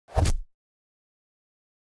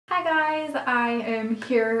Hi guys, I am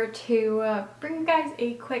here to bring you guys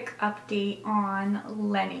a quick update on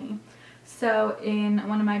Lenny. So in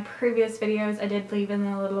one of my previous videos I did leave in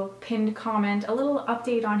a little pinned comment a little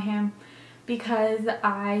update on him because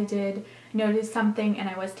I did notice something and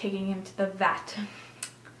I was taking him to the vet.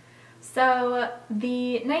 So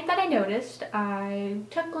the night that I noticed, I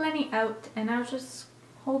took Lenny out and I was just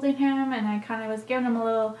holding him and I kind of was giving him a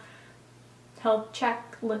little health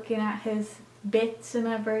check, looking at his bits and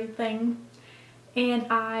everything, and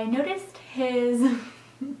I noticed his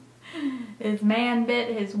his man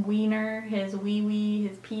bit, his wiener, his wee-wee,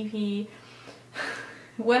 his pee-pee,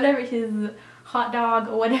 whatever, his hot dog,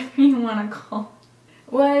 whatever you want to call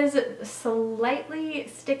it, was slightly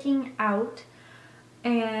sticking out.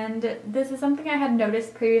 And this is something I had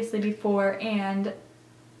noticed previously before, and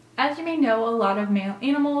as you may know, a lot of male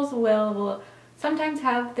animals will sometimes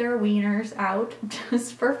have their wieners out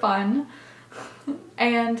just for fun.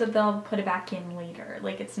 And they'll put it back in later,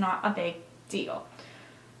 like it's not a big deal.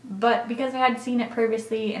 But because I had seen it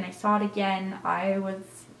previously and I saw it again, I was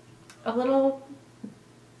a little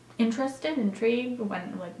intrigued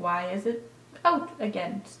when, like, why is it out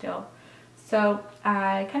again still? So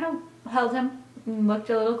I kind of held him and looked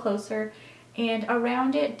a little closer, and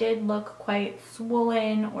around it did look quite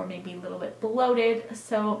swollen or maybe a little bit bloated.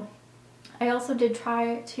 So I also did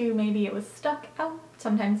try to, maybe it was stuck out.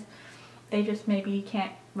 Sometimes they just maybe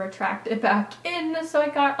can't retract it back in, so I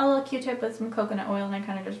got a little Q-tip with some coconut oil and I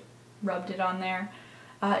kind of just rubbed it on there.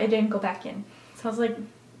 It didn't go back in. So I was like,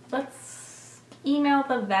 let's email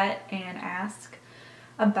the vet and ask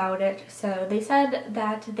about it. So they said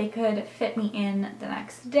that they could fit me in the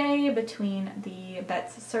next day between the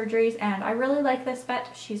vet's surgeries, and I really like this vet.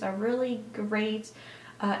 She's a really great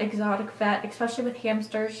exotic vet, especially with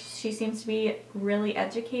hamsters. She seems to be really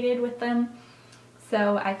educated with them.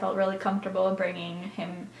 So I felt really comfortable bringing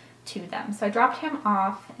him to them. So I dropped him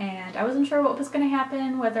off and I wasn't sure what was going to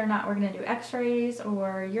happen, whether or not we're going to do x-rays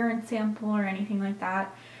or urine sample or anything like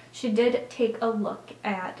that. She did take a look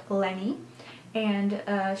at Lenny and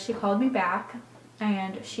she called me back,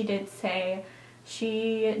 and she did say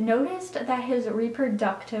she noticed that his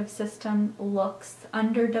reproductive system looks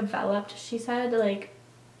underdeveloped. She said, like,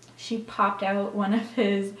 she popped out one of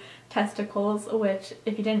his testicles, which,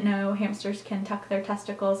 if you didn't know, hamsters can tuck their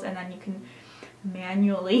testicles and then you can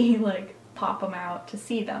manually like pop them out to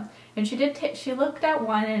see them. And she did she looked at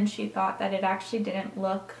one and she thought that it actually didn't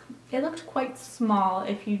look, it looked quite small.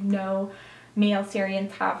 If you know, male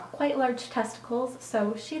Syrians have quite large testicles,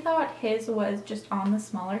 so she thought his was just on the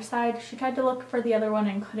smaller side. She tried to look for the other one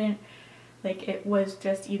and couldn't, like, it was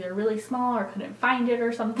just either really small or couldn't find it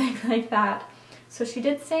or something like that. So she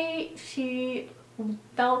did say she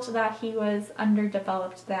felt that he was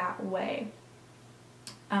underdeveloped that way.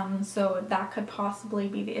 So that could possibly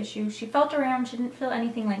be the issue. She felt around, she didn't feel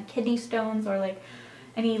anything like kidney stones or like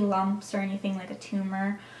any lumps or anything like a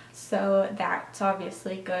tumor. So that's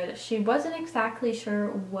obviously good. She wasn't exactly sure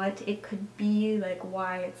what it could be, like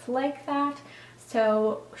why it's like that.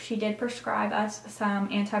 So she did prescribe us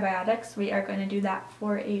some antibiotics. We are going to do that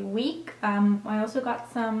for a week. I also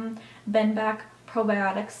got some bend back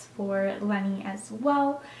probiotics for Lenny as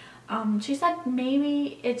well. She said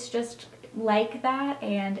maybe it's just like that,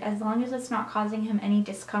 and as long as it's not causing him any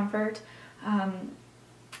discomfort,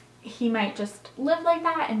 he might just live like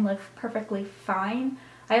that and live perfectly fine.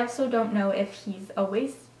 I also don't know if he's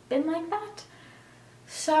always been like that.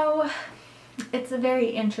 So it's a very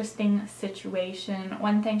interesting situation.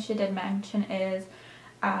 One thing she did mention is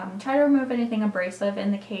try to remove anything abrasive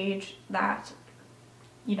in the cage that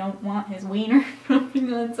you don't want his wiener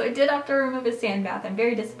moving on. So I did have to remove his sand bath. I'm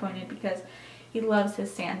very disappointed because he loves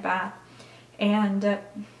his sand bath. And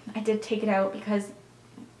I did take it out because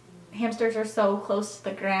hamsters are so close to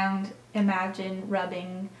the ground. Imagine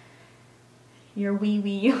rubbing your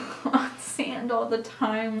wee-wee on sand all the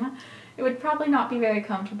time. It would probably not be very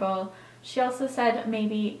comfortable. She also said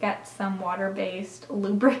maybe get some water-based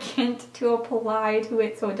lubricant to apply to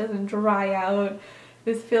it so it doesn't dry out.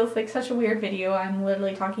 This feels like such a weird video. I'm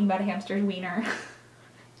literally talking about a hamster's wiener.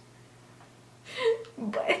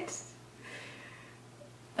 But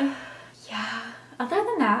yeah, other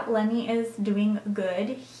than that, Lenny is doing good.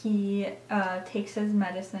 He takes his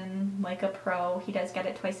medicine like a pro. He does get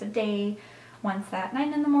it twice a day, once at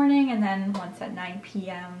 9 in the morning and then once at 9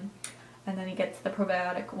 p.m. And then he gets the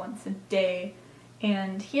probiotic once a day.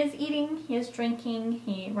 And he is eating, he is drinking,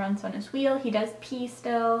 he runs on his wheel, he does pee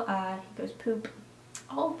still, he goes poop,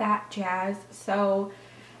 all that jazz. So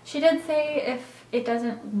she did say if it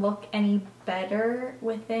doesn't look any better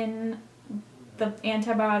within the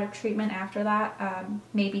antibiotic treatment after that,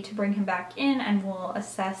 maybe to bring him back in, and we'll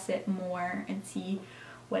assess it more and see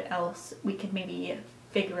what else we could maybe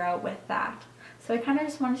figure out with that. So I kind of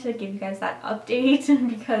just wanted to give you guys that update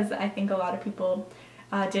because I think a lot of people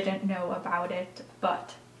didn't know about it,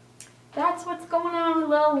 but that's what's going on with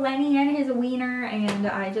little Lenny and his wiener, and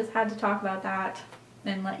I just had to talk about that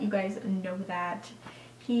and let you guys know that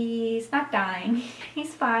he's not dying.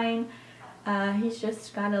 He's fine. He's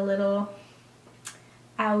just got a little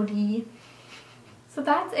outie. So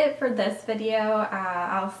that's it for this video.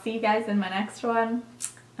 I'll see you guys in my next one,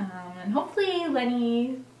 and hopefully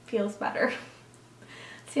Lenny feels better.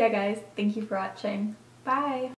 So yeah guys, thank you for watching. Bye!